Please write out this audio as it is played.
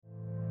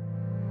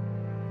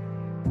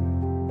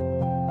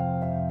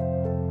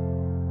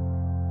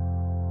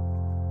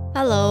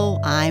Hello,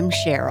 I'm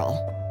Cheryl,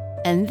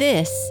 and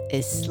this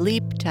is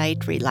Sleep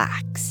Tight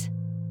Relax,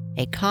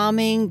 a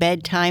calming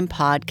bedtime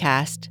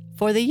podcast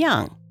for the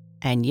young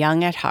and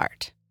young at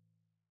heart.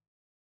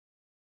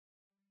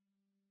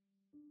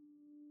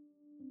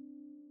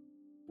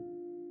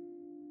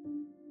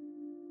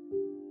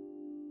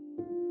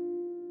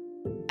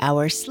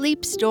 Our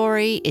sleep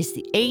story is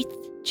the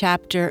 8th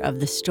chapter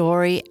of the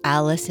story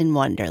Alice in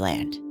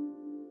Wonderland.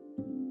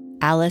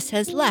 Alice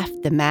has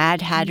left the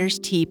Mad Hatter's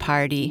tea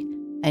party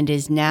and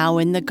is now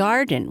in the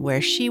garden where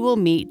she will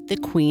meet the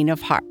Queen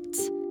of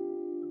Hearts.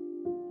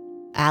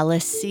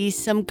 Alice sees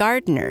some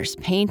gardeners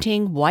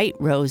painting white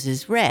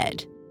roses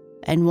red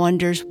and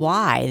wonders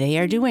why they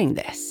are doing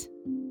this.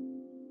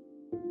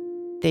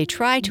 They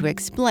try to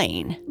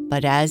explain,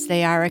 but as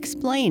they are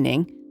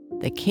explaining,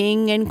 the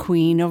King and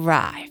Queen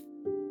arrive,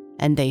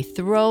 and they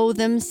throw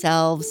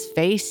themselves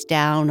face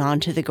down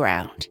onto the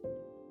ground.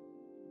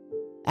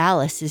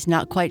 Alice is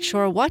not quite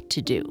sure what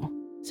to do,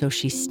 so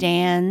she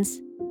stands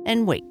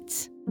and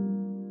waits.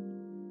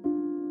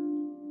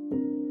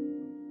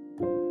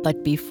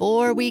 But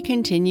before we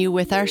continue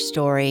with our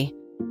story,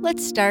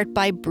 let's start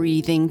by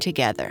breathing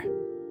together.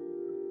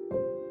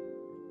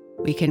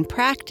 We can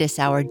practice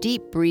our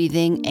deep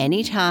breathing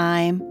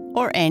anytime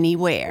or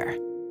anywhere.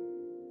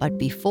 But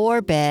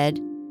before bed,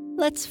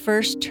 let's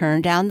first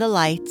turn down the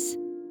lights,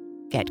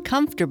 get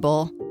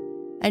comfortable,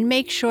 and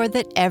make sure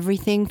that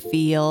everything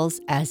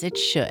feels as it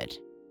should.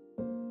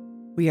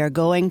 We are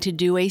going to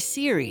do a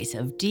series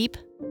of deep,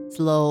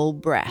 slow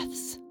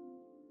breaths.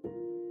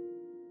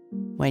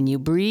 When you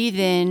breathe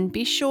in,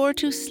 be sure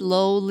to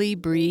slowly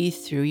breathe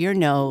through your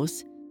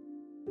nose,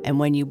 and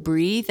when you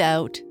breathe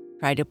out,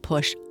 try to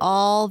push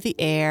all the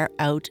air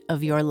out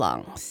of your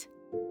lungs.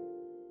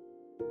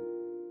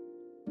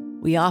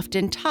 We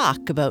often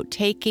talk about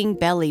taking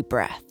belly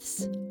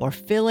breaths or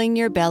filling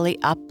your belly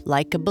up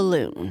like a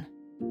balloon.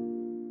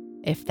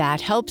 If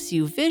that helps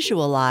you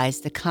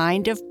visualize the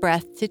kind of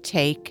breath to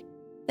take,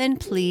 then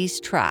please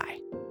try.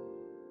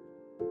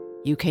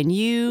 You can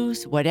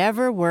use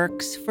whatever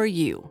works for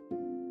you.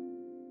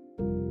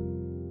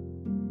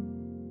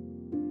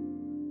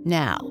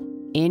 Now,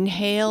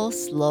 inhale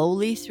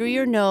slowly through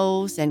your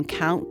nose and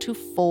count to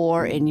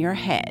 4 in your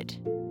head,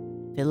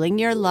 filling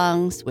your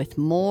lungs with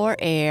more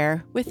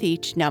air with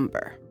each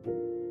number.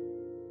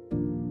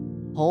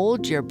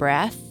 Hold your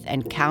breath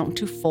and count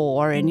to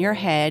 4 in your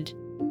head,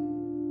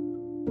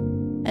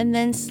 and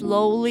then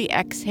slowly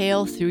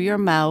exhale through your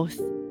mouth,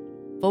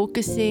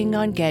 focusing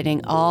on getting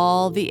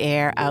all the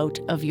air out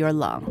of your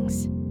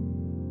lungs.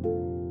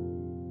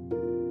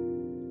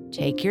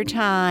 Take your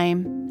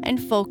time and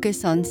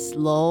focus on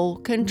slow,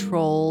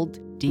 controlled,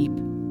 deep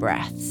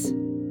breaths.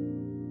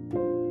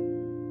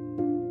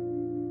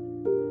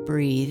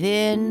 Breathe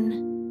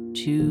in,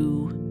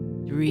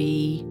 2,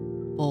 3,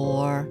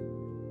 4.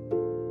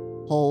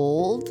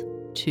 Hold,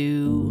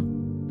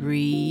 2,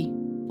 3,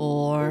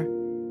 4.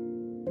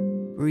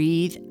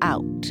 Breathe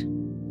out,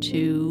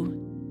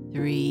 2,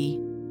 3,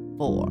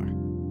 4.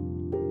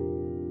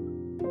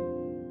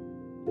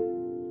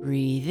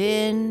 Breathe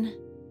in,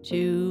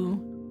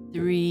 2,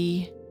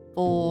 3,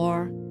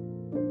 4.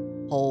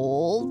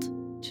 Hold,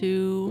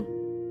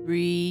 2,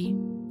 3,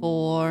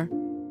 4.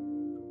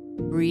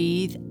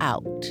 Breathe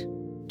out,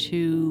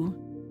 2,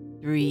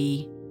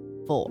 3,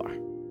 4.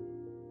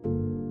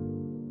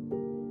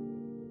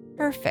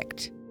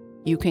 Perfect.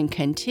 You can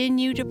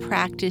continue to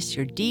practice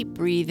your deep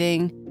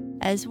breathing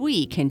as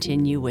we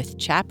continue with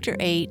Chapter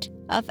 8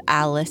 of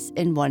Alice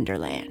in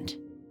Wonderland.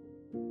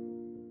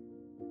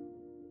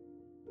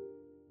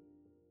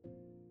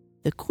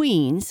 The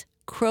Queen's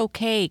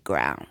Croquet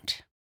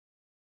Ground.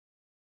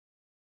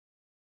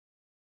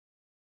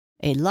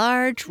 A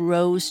large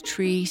rose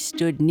tree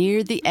stood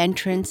near the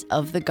entrance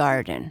of the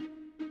garden.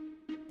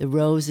 The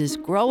roses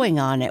growing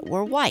on it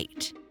were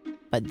white,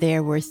 but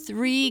there were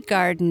 3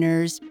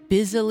 gardeners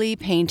busily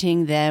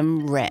painting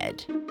them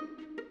red.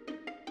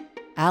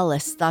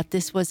 Alice thought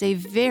this was a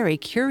very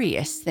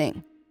curious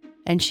thing,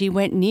 and she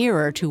went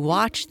nearer to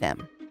watch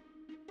them.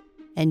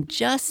 And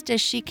just as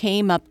she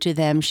came up to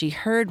them, she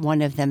heard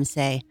one of them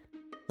say,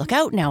 "Look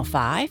out now,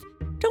 5.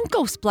 Don't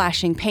go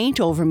splashing paint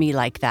over me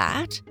like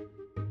that."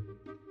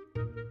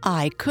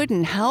 "I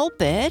couldn't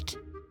help it,"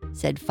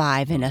 said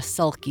 5 in a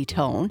sulky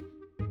tone.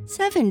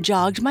 "7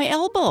 jogged my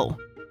elbow."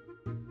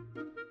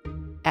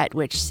 At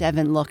which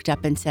 7 looked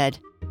up and said,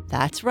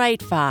 "That's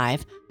right,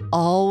 5.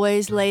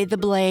 Always lay the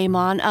blame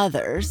on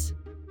others."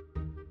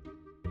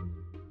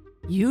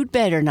 "You'd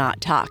better not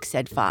talk,"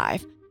 said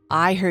 5.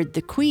 "I heard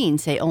the Queen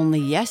say only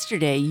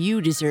yesterday you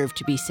deserve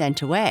to be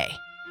sent away."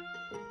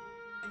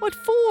 "What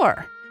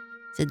for?"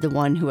 said the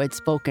one who had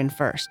spoken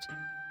first.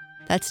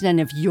 "That's none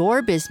of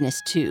your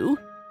business, too,"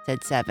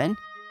 said 7.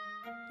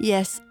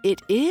 "Yes,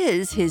 it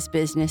is his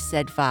business,"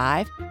 said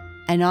 5,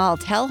 "and I'll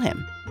tell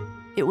him.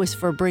 It was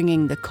for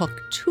bringing the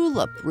cook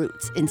tulip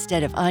roots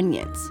instead of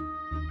onions."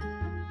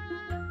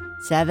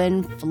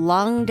 7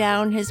 flung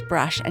down his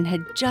brush and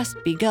had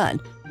just begun.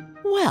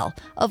 "Well,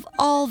 of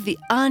all the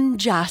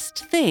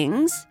unjust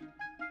things!"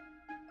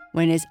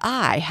 when his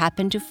eye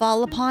happened to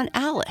fall upon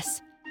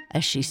Alice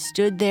as she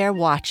stood there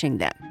watching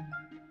them,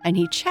 and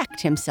he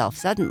checked himself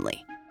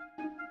suddenly.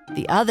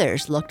 The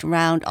others looked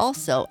round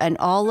also, and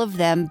all of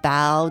them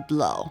bowed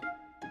low.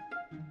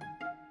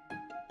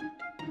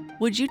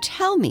 "Would you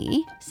tell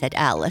me," said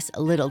Alice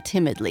a little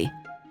timidly,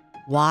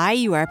 "why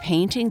you are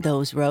painting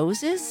those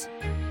roses?"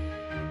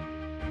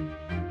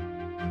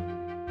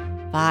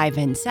 5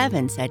 and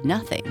 7 said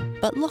nothing,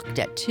 but looked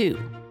at 2.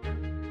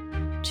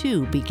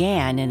 2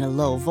 began in a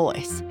low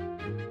voice.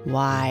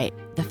 "Why,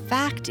 the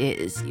fact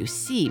is, you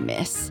see,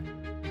 miss,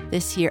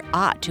 this here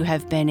ought to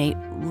have been a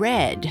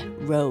red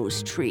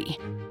rose tree,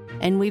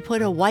 and we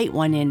put a white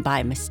one in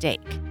by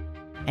mistake.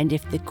 And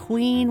if the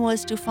Queen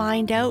was to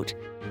find out,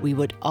 we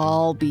would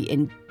all be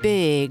in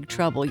big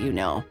trouble, you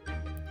know.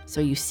 So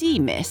you see,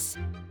 miss,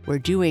 we're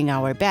doing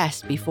our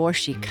best before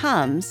she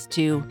comes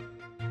to—"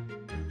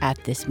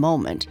 At this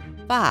moment,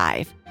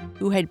 5,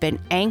 who had been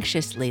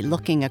anxiously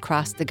looking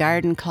across the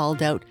garden,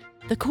 called out,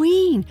 "The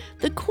Queen!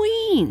 The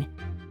Queen!"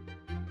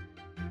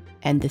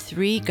 And the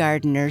 3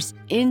 gardeners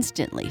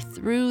instantly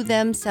threw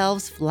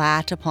themselves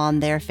flat upon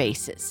their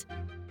faces.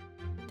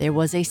 There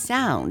was a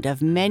sound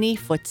of many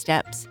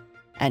footsteps,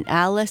 and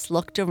Alice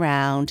looked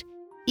around,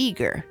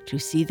 eager to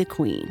see the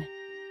Queen.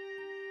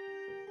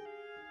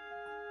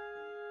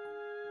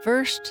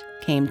 First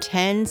came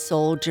 10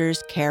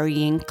 soldiers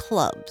carrying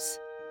clubs.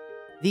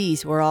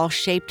 These were all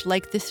shaped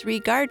like the 3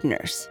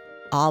 gardeners,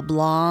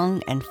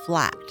 oblong and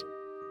flat,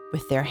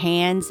 with their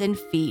hands and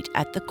feet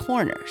at the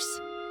corners.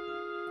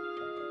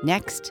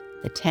 Next,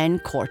 the 10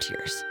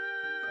 courtiers.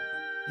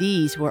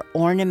 These were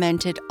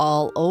ornamented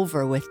all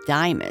over with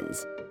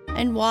diamonds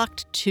and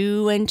walked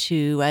 2 and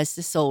 2 as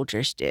the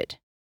soldiers did.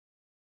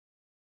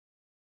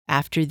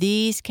 After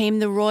these came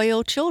the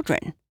royal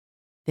children.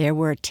 There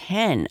were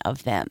 10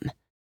 of them,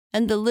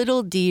 and the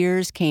little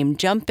dears came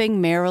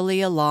jumping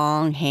merrily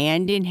along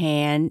hand in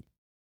hand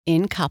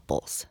in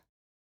couples.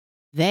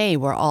 They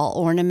were all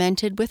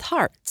ornamented with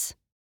hearts.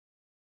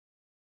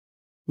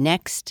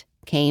 Next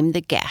came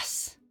the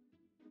guests,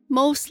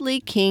 mostly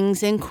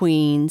kings and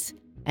queens,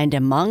 and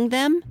among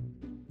them,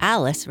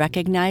 Alice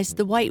recognized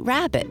the White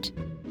Rabbit.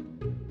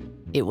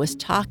 It was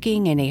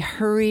talking in a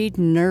hurried,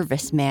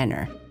 nervous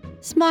manner,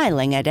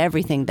 smiling at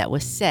everything that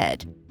was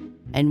said,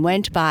 and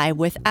went by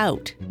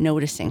without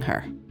noticing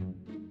her.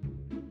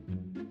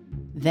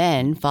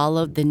 Then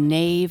followed the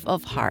Knave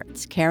of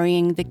Hearts,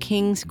 carrying the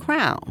king's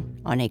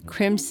crown on a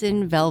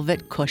crimson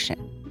velvet cushion.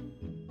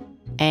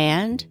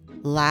 And,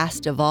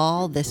 last of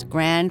all this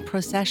grand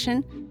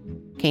procession,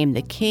 came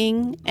the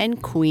King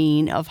and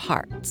Queen of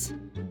Hearts.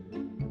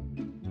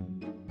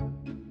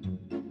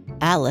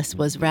 Alice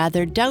was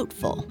rather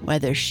doubtful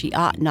whether she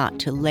ought not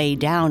to lay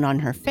down on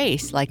her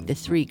face like the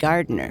 3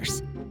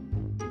 gardeners,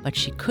 but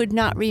she could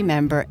not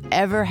remember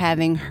ever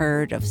having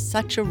heard of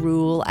such a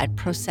rule at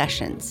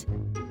processions.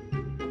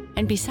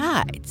 And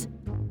besides,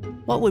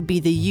 what would be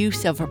the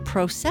use of a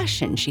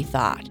procession, she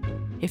thought,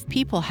 if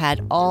people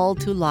had all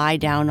to lie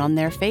down on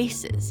their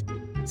faces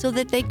so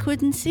that they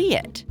couldn't see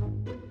it?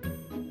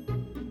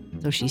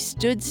 So she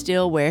stood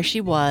still where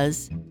she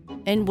was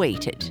and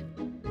waited.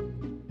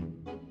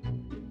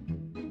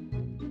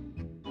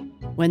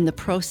 When the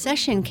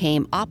procession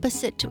came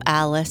opposite to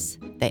Alice,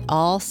 they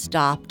all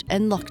stopped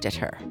and looked at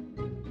her.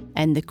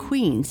 And the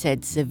Queen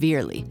said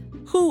severely,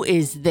 "Who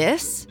is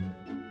this?"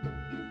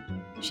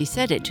 She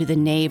said it to the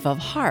Knave of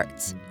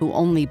Hearts, who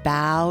only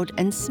bowed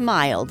and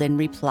smiled in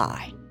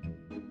reply.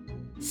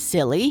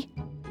 "Silly,"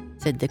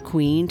 said the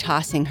Queen,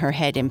 tossing her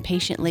head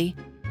impatiently,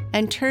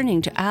 and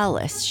turning to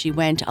Alice, she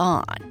went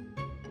on.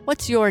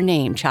 "What's your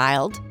name,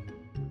 child?"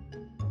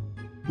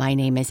 "My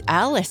name is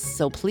Alice,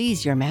 so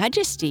please your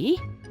Majesty,"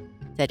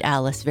 said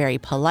Alice very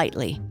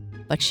politely,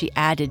 but she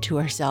added to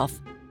herself,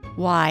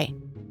 "Why,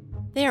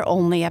 they're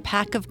only a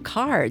pack of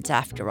cards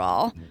after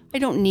all. I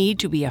don't need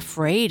to be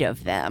afraid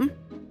of them."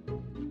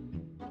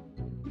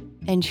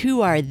 "And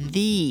who are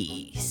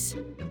these?"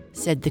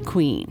 said the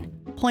Queen,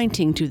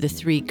 pointing to the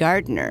 3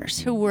 gardeners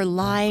who were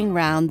lying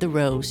round the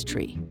rose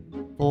tree.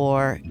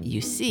 For,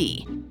 you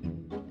see,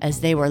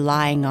 as they were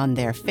lying on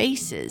their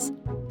faces,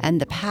 and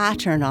the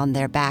pattern on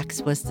their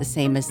backs was the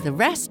same as the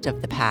rest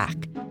of the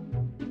pack,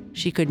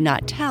 she could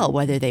not tell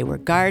whether they were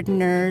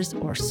gardeners,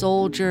 or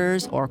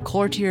soldiers, or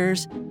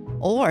courtiers,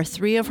 or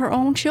 3 of her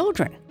own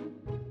children.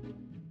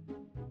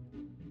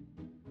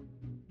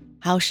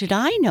 "How should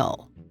I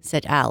know?"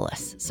 said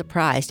Alice,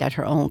 surprised at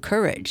her own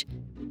courage.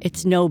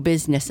 "It's no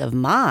business of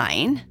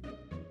mine."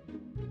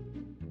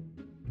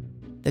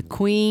 The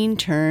Queen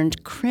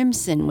turned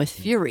crimson with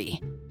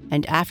fury,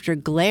 and after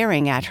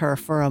glaring at her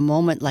for a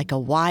moment like a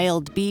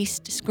wild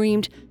beast,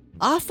 screamed,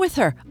 "Off with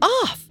her!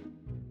 Off!"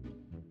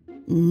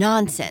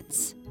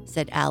 "Nonsense,"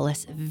 said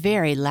Alice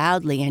very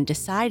loudly and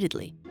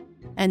decidedly,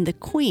 and the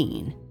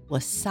Queen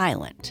was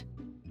silent.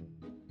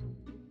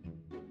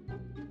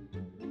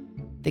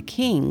 The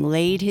King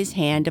laid his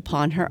hand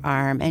upon her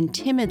arm and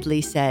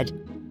timidly said,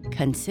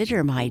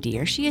 "Consider, my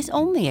dear, she is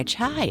only a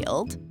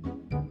child."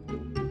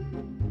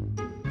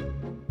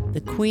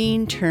 The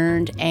queen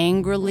turned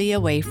angrily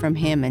away from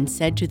him and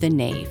said to the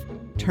knave,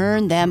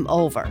 "Turn them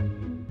over."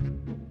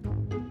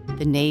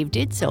 The knave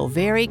did so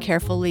very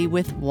carefully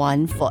with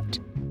one foot.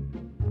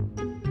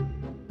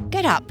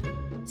 "Get up,"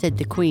 said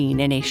the queen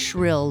in a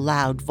shrill,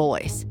 loud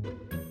voice,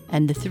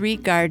 and the 3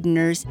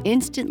 gardeners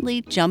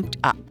instantly jumped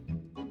up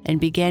and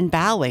began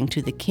bowing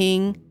to the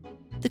king,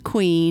 the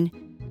queen,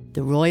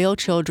 the royal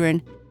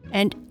children,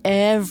 and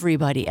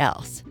everybody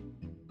else.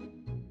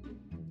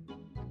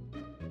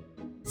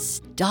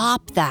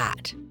 "Stop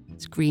that,"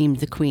 screamed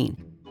the queen.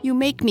 "You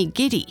make me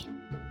giddy."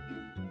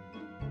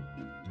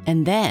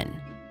 And then,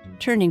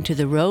 turning to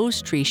the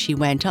rose tree, she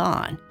went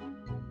on,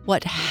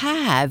 "What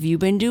have you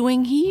been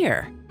doing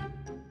here?"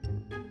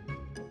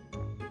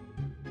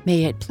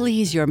 "May it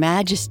please your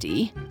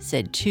majesty,"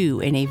 said Two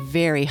in a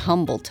very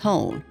humble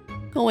tone,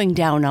 going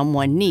down on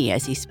one knee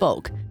as he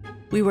spoke.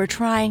 "We were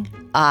trying—"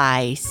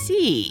 "I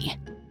see,"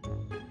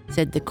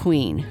 said the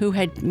queen, who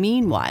had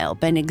meanwhile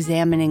been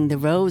examining the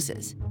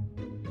roses.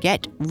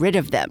 "Get rid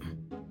of them."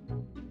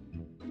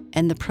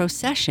 And the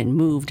procession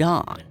moved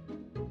on,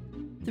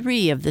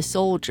 3 of the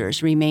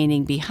soldiers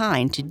remaining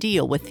behind to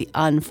deal with the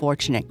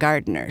unfortunate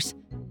gardeners,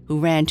 who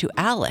ran to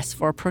Alice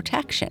for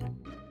protection.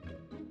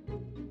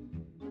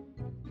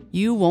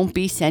 "You won't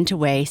be sent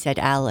away," said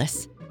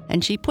Alice,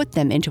 and she put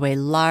them into a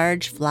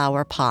large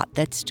flower pot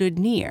that stood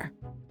near.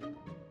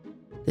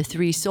 The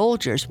 3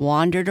 soldiers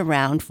wandered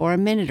around for a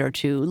minute or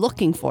 2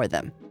 looking for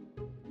them,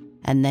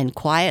 and then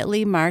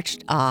quietly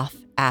marched off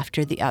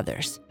after the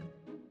others.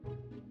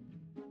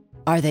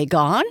 "Are they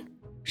gone?"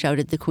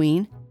 shouted the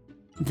queen.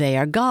 "They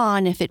are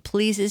gone, if it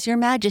pleases your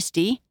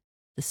majesty,"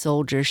 the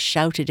soldiers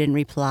shouted in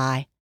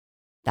reply.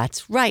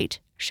 "That's right,"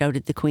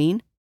 shouted the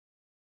queen.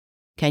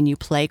 "Can you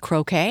play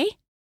croquet?"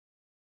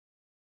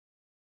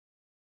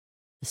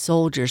 The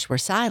soldiers were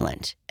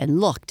silent and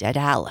looked at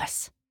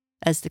Alice,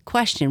 as the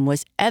question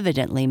was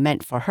evidently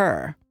meant for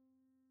her.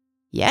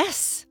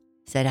 "Yes,"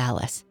 said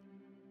Alice.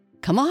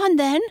 "Come on,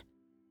 then,"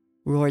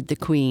 roared the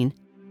queen,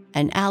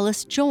 and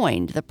Alice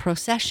joined the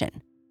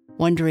procession,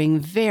 wondering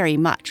very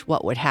much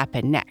what would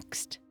happen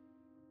next.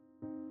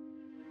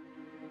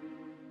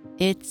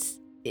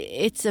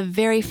 It's a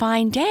very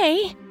fine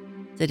day,"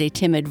 said a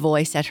timid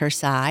voice at her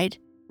side.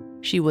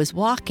 She was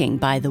walking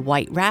by the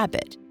White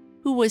Rabbit,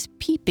 who was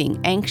peeping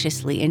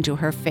anxiously into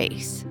her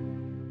face.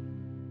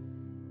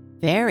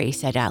 "Very,"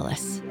 said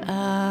Alice.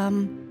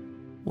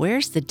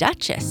 Where's the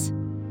Duchess?"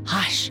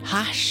 "Hush,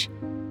 hush,"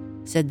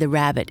 said the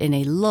rabbit in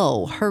a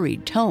low,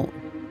 hurried tone.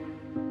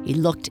 He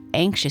looked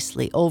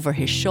anxiously over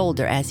his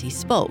shoulder as he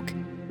spoke,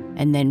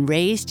 and then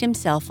raised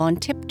himself on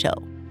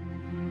tiptoe,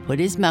 put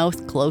his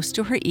mouth close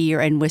to her ear,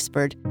 and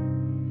whispered,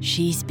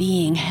 "She's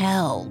being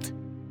held."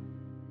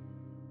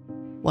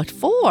 "What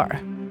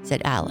for?"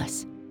 said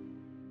Alice.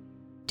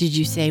 "Did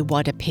you say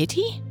what a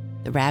pity?"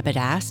 the rabbit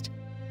asked.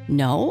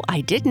 "No, I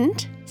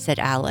didn't," said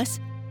Alice.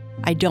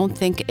 "I don't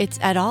think it's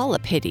at all a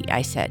pity,"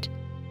 I said.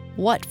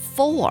 "What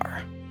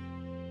for?"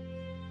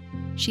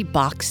 "She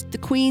boxed the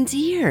queen's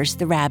ears,"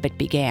 the rabbit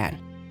began.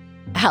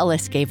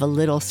 Alice gave a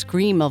little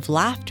scream of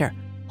laughter.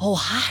 "Oh,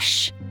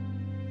 hush!"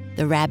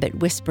 the rabbit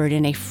whispered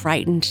in a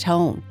frightened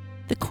tone.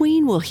 "The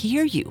queen will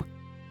hear you.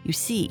 You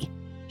see,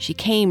 she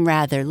came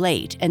rather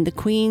late, and the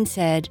queen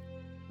said,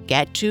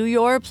 'Get to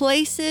your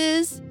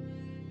places,'"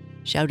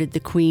 shouted the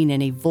queen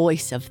in a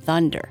voice of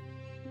thunder,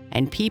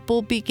 and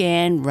people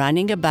began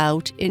running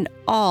about in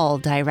all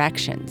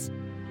directions,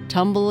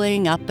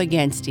 tumbling up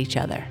against each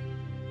other.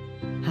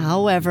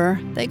 However,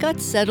 they got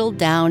settled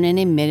down in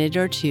a minute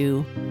or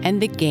 2,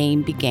 and the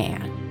game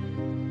began.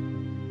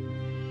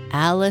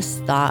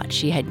 Alice thought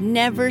she had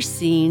never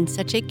seen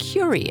such a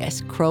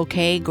curious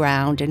croquet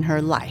ground in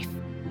her life.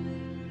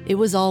 It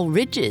was all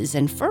ridges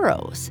and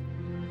furrows.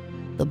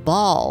 The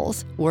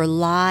balls were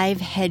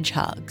live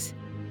hedgehogs,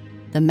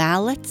 the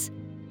mallets,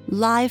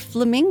 live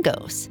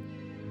flamingos,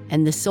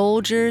 and the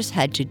soldiers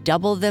had to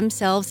double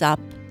themselves up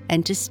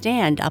and to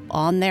stand up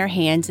on their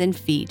hands and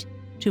feet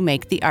to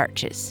make the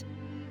arches.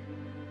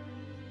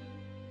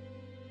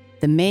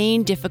 The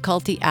main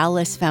difficulty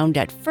Alice found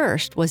at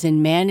first was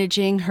in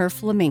managing her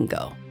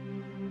flamingo.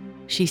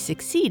 She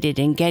succeeded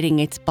in getting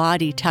its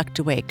body tucked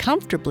away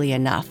comfortably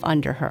enough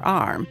under her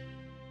arm,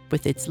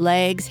 with its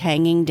legs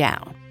hanging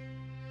down.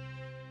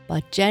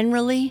 But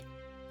generally,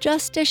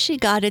 just as she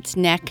got its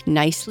neck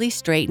nicely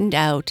straightened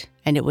out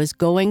and it was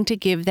going to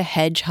give the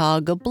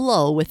hedgehog a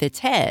blow with its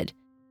head,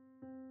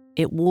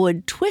 it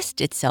would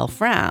twist itself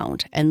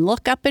round and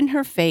look up in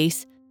her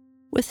face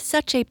with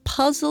such a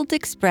puzzled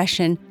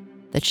expression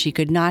that she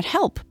could not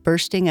help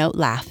bursting out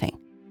laughing.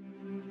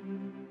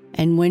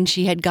 And when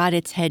she had got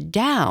its head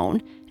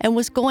down and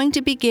was going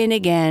to begin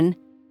again,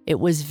 it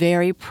was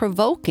very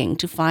provoking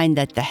to find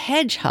that the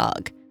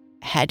hedgehog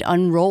had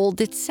unrolled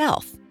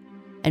itself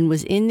and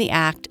was in the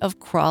act of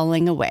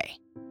crawling away.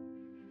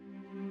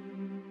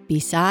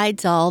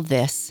 Besides all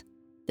this,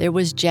 there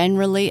was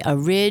generally a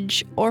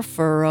ridge or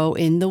furrow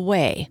in the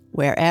way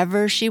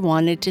wherever she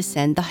wanted to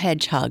send the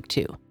hedgehog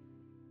to,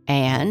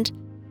 and,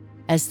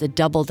 as the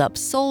doubled-up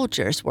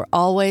soldiers were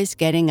always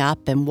getting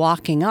up and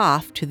walking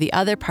off to the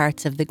other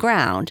parts of the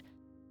ground,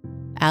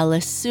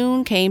 Alice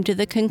soon came to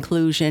the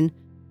conclusion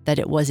that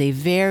it was a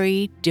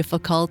very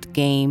difficult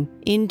game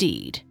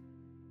indeed.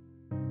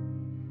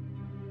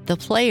 The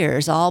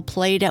players all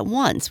played at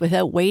once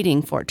without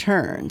waiting for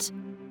turns,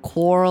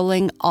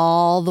 quarreling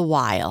all the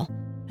while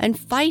and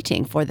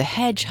fighting for the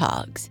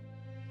hedgehogs.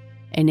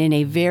 And in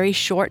a very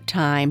short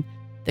time,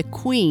 the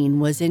queen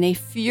was in a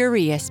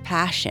furious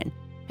passion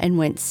and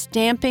went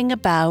stamping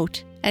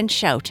about and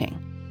shouting.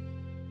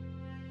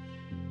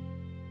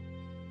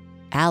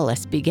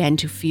 Alice began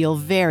to feel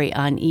very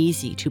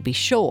uneasy, to be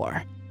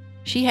sure.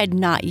 She had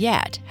not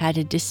yet had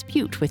a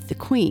dispute with the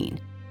queen,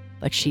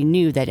 but she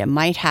knew that it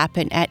might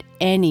happen at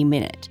any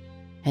minute.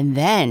 And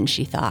then,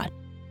 she thought,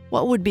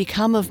 what would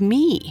become of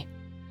me?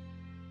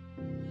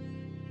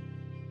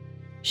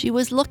 She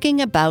was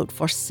looking about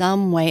for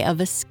some way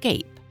of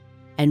escape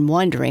and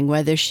wondering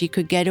whether she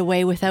could get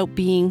away without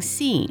being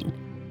seen,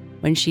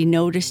 when she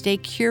noticed a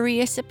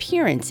curious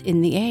appearance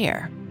in the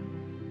air.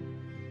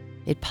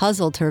 It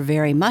puzzled her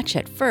very much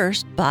at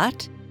first,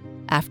 but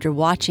after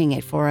watching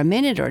it for a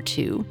minute or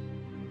two,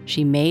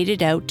 she made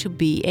it out to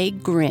be a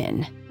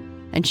grin,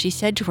 and she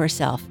said to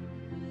herself,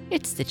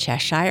 "It's the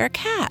Cheshire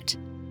Cat.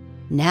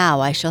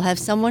 Now I shall have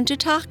someone to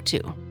talk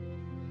to."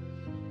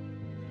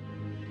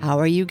 "How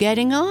are you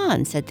getting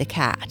on?" said the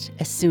cat,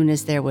 as soon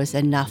as there was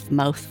enough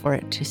mouth for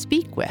it to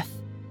speak with.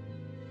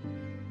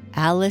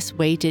 Alice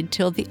waited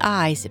till the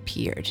eyes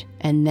appeared,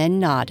 and then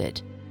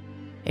nodded.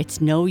 It's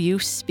no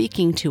use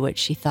speaking to it,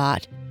 she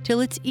thought,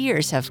 till its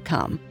ears have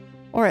come,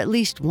 or at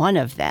least one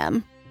of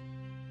them.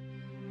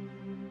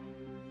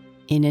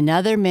 In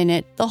another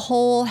minute, the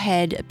whole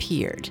head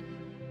appeared,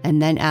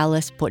 and then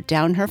Alice put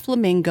down her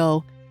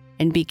flamingo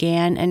and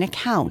began an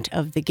account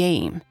of the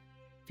game,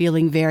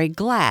 feeling very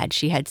glad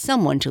she had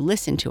someone to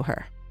listen to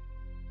her.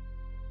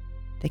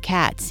 The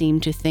cat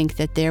seemed to think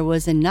that there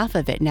was enough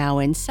of it now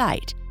in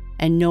sight,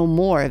 and no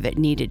more of it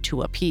needed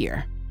to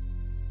appear.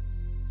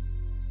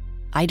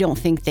 "I don't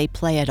think they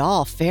play at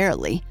all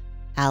fairly,"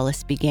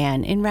 Alice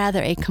began in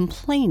rather a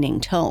complaining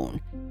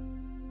tone.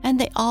 "And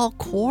they all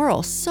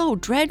quarrel so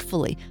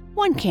dreadfully,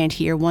 one can't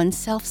hear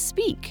oneself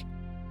speak.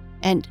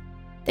 And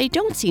they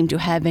don't seem to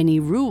have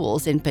any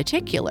rules in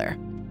particular.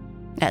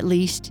 At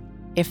least,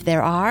 if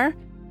there are,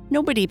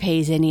 nobody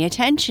pays any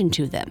attention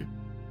to them.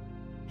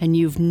 And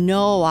you've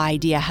no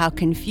idea how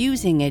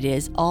confusing it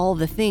is, all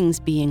the things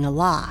being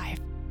alive.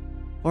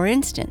 For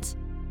instance,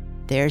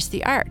 there's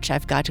the arch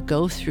I've got to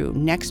go through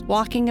next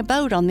walking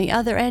about on the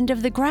other end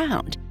of the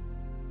ground.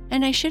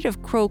 And I should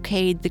have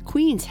croqueted the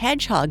queen's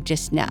hedgehog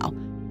just now,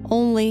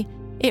 only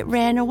it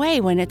ran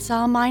away when it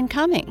saw mine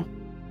coming."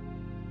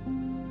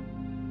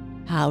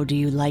 "How do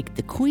you like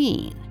the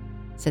queen?"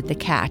 said the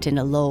cat in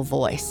a low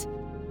voice.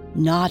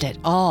 "Not at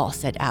all,"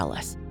 said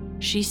Alice.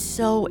 "She's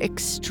so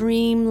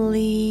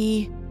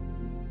extremely—"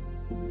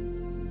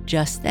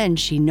 Just then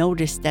she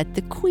noticed that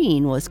the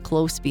queen was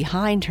close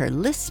behind her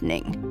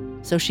listening,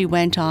 so she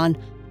went on,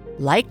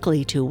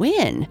 "Likely to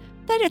win,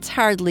 that it's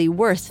hardly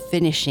worth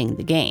finishing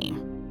the game."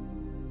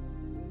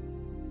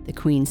 The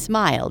queen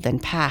smiled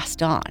and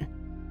passed on.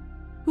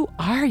 "Who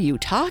are you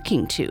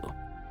talking to?"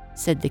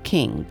 said the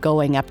king,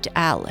 going up to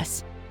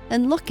Alice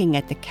and looking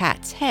at the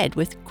cat's head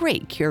with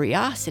great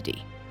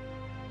curiosity.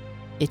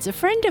 "It's a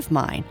friend of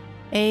mine,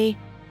 a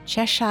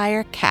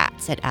Cheshire Cat,"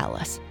 said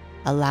Alice.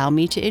 "Allow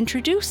me to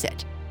introduce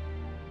it."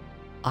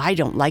 "I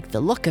don't like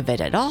the look of it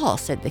at all,"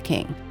 said the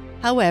king.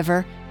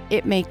 "However,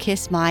 it may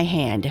kiss my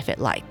hand if it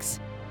likes."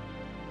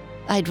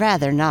 "I'd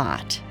rather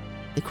not,"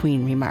 the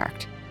queen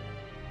remarked.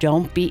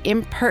 "Don't be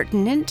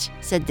impertinent,"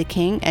 said the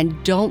king,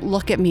 "and don't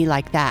look at me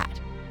like that."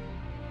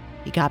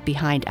 He got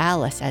behind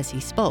Alice as he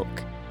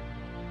spoke.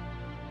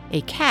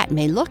 "A cat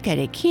may look at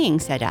a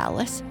king," said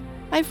Alice.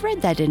 "I've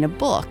read that in a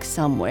book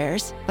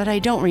somewheres, but I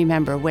don't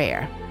remember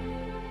where."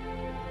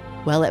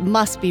 "Well, it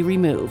must be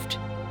removed,"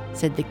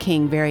 said the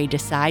king very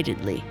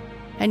decidedly,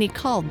 and he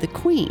called the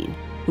queen,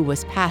 who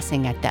was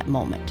passing at that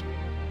moment.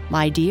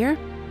 "My dear,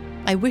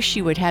 I wish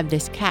you would have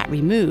this cat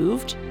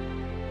removed."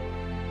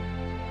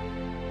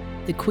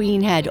 The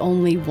queen had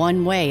only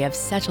one way of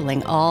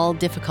settling all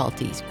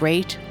difficulties,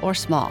 great or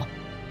small.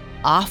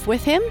 "Off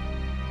with him?"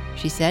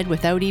 she said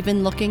without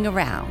even looking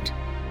around.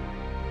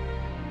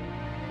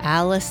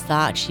 Alice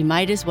thought she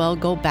might as well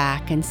go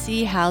back and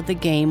see how the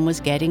game was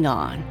getting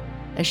on,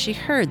 as she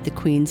heard the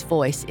queen's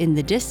voice in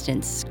the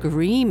distance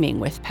screaming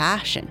with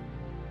passion.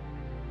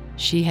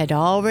 She had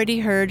already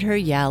heard her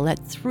yell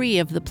at 3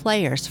 of the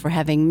players for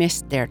having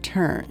missed their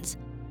turns,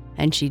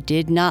 and she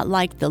did not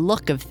like the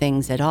look of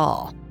things at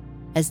all,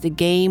 as the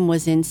game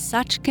was in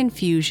such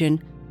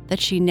confusion that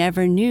she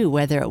never knew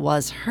whether it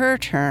was her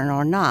turn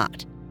or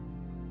not.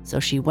 So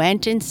she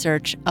went in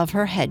search of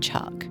her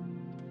hedgehog.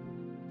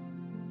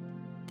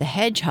 The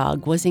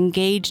hedgehog was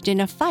engaged in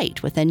a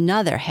fight with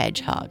another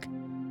hedgehog,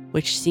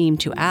 which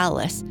seemed to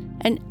Alice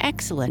an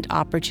excellent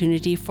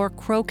opportunity for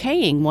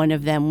croqueting one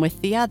of them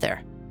with the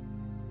other.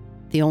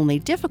 The only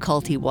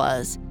difficulty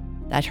was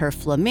that her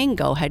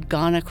flamingo had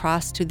gone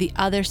across to the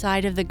other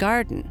side of the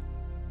garden,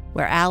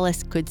 where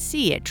Alice could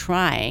see it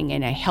trying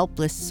in a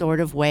helpless sort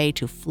of way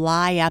to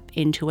fly up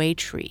into a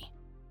tree.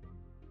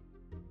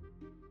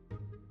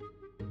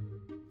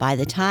 By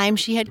the time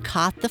she had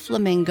caught the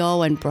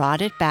flamingo and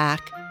brought it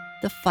back,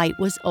 the fight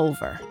was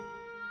over,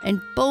 and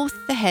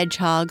both the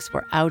hedgehogs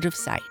were out of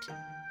sight.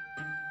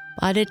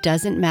 But it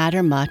doesn't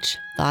matter much,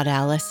 thought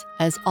Alice,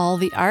 as all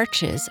the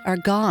arches are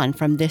gone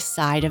from this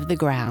side of the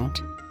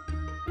ground.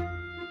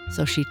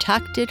 So she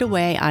tucked it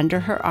away under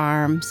her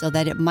arm so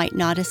that it might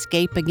not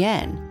escape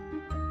again,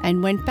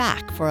 and went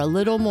back for a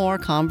little more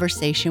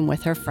conversation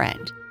with her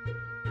friend.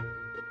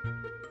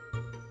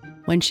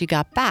 When she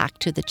got back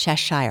to the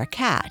Cheshire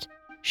Cat,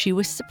 she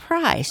was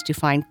surprised to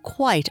find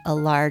quite a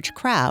large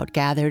crowd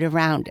gathered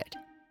around it.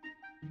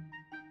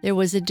 There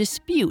was a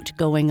dispute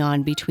going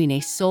on between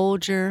a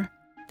soldier,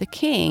 the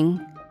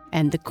king,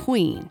 and the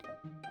queen,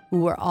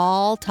 who were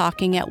all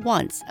talking at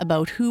once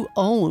about who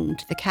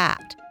owned the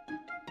cat,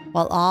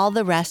 while all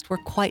the rest were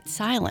quite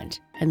silent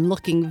and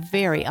looking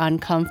very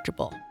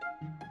uncomfortable.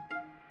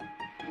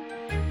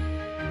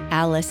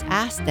 Alice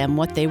asked them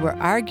what they were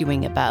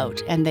arguing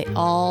about, and they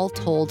all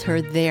told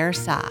her their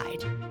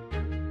side.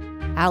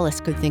 Alice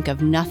could think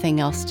of nothing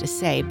else to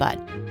say but,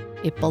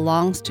 "It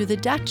belongs to the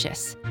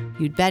Duchess.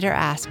 You'd better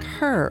ask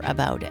her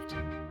about it."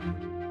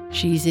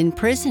 "She's in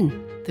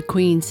prison," the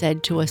queen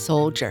said to a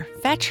soldier.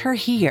 "Fetch her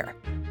here."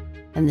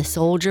 And the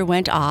soldier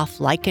went off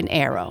like an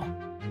arrow.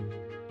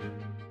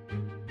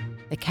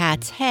 The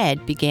cat's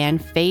head began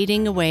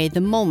fading away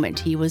the moment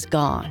he was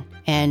gone,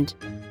 and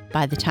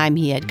by the time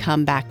he had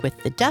come back with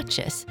the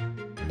Duchess,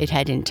 it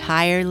had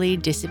entirely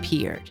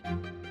disappeared.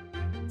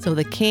 So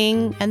the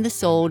king and the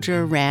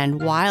soldier ran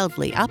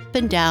wildly up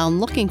and down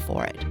looking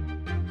for it,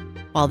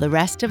 while the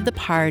rest of the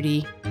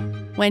party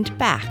went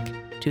back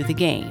to the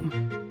game.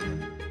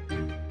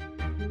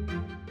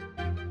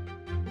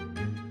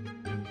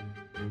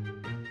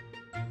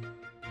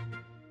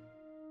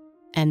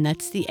 And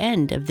that's the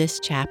end of this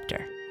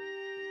chapter.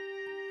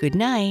 Good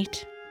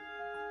night.